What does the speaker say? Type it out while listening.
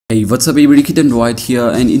Hey, what's up everybody, Kid and White here,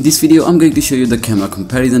 and in this video I'm going to show you the camera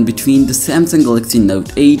comparison between the Samsung Galaxy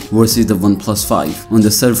Note 8 versus the OnePlus 5. On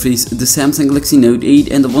the surface, the Samsung Galaxy Note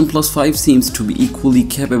 8 and the OnePlus 5 seems to be equally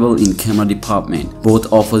capable in camera department.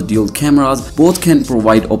 Both offer dual cameras, both can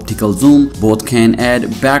provide optical zoom, both can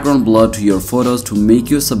add background blur to your photos to make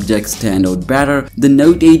your subject stand out better. The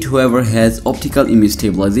Note 8 however has optical image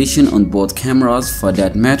stabilization on both cameras for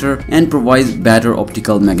that matter and provides better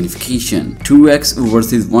optical magnification, 2x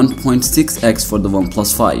versus 1.6x for the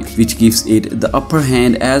OnePlus 5, which gives it the upper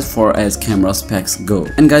hand as far as camera specs go.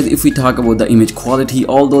 And guys, if we talk about the image quality,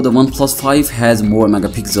 although the OnePlus 5 has more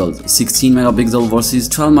megapixels, 16 megapixel versus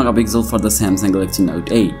 12 megapixel for the Samsung Galaxy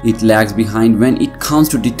Note 8, it lags behind when it comes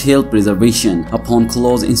to detail preservation. Upon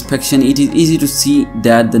close inspection, it is easy to see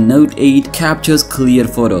that the Note 8 captures clear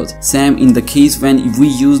photos. Same in the case when we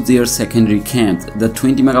use their secondary cams. The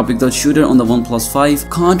 20 megapixel shooter on the OnePlus 5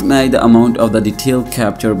 can't match the amount of the detail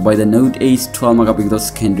captured by the Note 8's 12 megapixel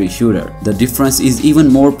secondary shooter. The difference is even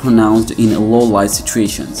more pronounced in low light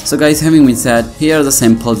situations. So guys, having been said, here are the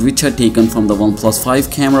samples which are taken from the OnePlus 5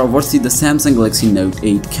 camera versus the Samsung Galaxy Note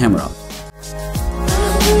 8 camera.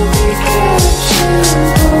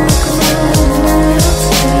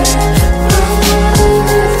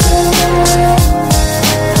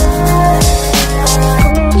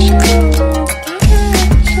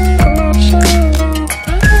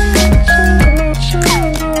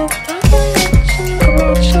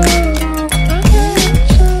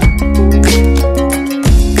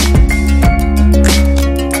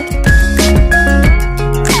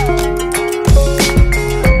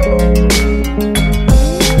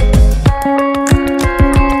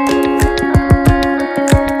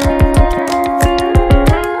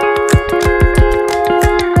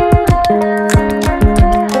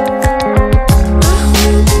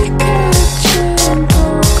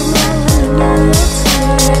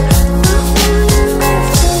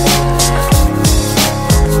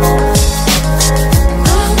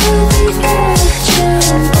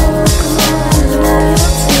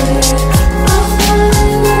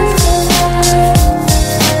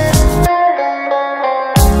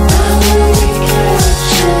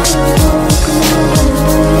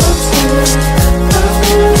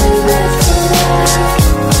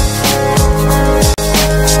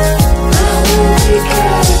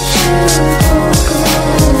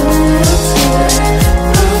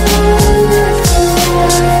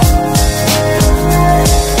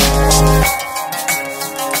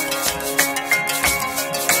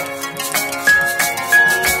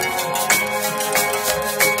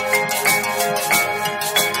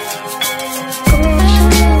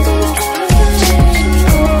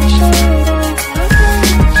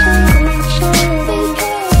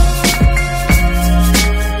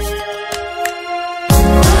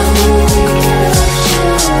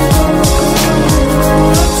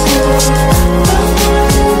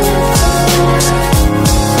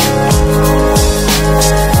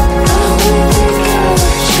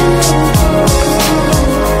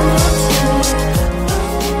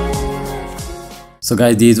 So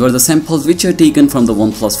guys, these were the samples which are taken from the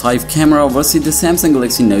OnePlus 5 camera versus the Samsung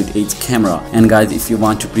Galaxy Note 8 camera. And guys, if you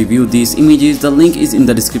want to preview these images, the link is in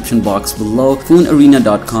the description box below.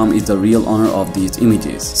 PhoneArena.com is the real owner of these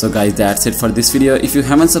images. So guys, that's it for this video. If you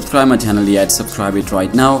haven't subscribed my channel yet, subscribe it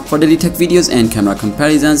right now for daily tech videos and camera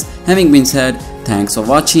comparisons. Having been said, thanks for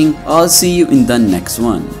watching. I'll see you in the next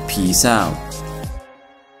one. Peace out.